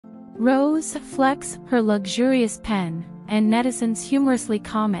Rose flex her luxurious pen, and netizens humorously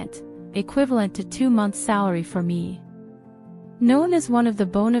comment, equivalent to 2 months' salary for me. Known as one of the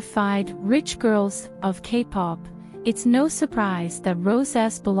bona fide rich girls of K-pop, it's no surprise that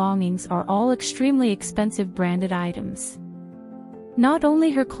Rose's belongings are all extremely expensive branded items. Not only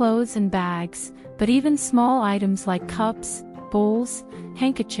her clothes and bags, but even small items like cups, bowls,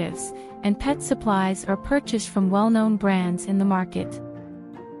 handkerchiefs, and pet supplies are purchased from well-known brands in the market.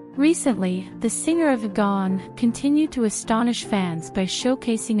 Recently, the singer of Gone continued to astonish fans by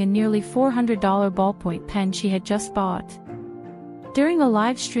showcasing a nearly $400 ballpoint pen she had just bought. During a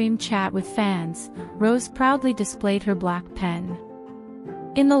live stream chat with fans, Rose proudly displayed her black pen.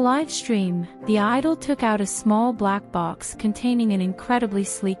 In the live stream, the idol took out a small black box containing an incredibly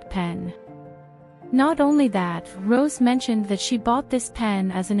sleek pen. Not only that, Rose mentioned that she bought this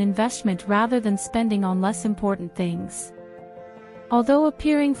pen as an investment rather than spending on less important things. Although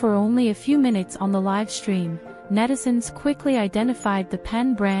appearing for only a few minutes on the live stream, netizens quickly identified the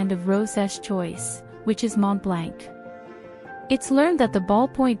pen brand of Rose's choice, which is Montblanc. It's learned that the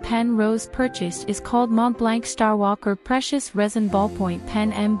ballpoint pen Rose purchased is called Montblanc Starwalker Precious Resin Ballpoint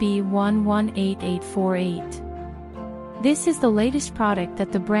Pen MB118848. This is the latest product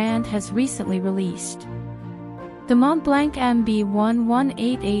that the brand has recently released. The Montblanc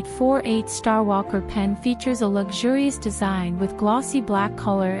MB118848 Starwalker pen features a luxurious design with glossy black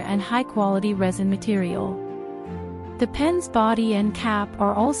color and high-quality resin material. The pen's body and cap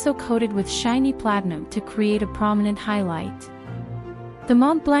are also coated with shiny platinum to create a prominent highlight. The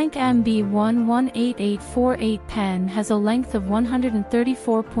Montblanc MB118848 pen has a length of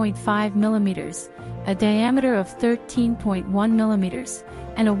 134.5 mm, a diameter of 13.1 mm,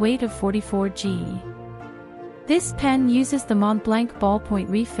 and a weight of 44 g. This pen uses the Montblanc ballpoint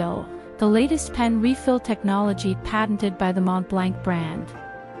refill, the latest pen refill technology patented by the Montblanc brand.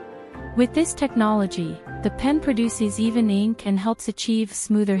 With this technology, the pen produces even ink and helps achieve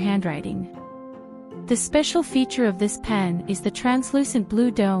smoother handwriting. The special feature of this pen is the translucent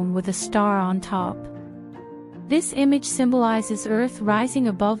blue dome with a star on top. This image symbolizes Earth rising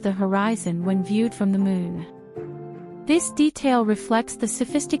above the horizon when viewed from the moon. This detail reflects the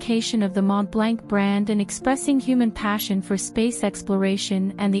sophistication of the Montblanc brand in expressing human passion for space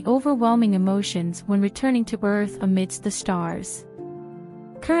exploration and the overwhelming emotions when returning to Earth amidst the stars.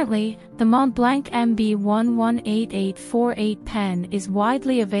 Currently, the Montblanc MB118848 pen is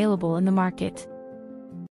widely available in the market.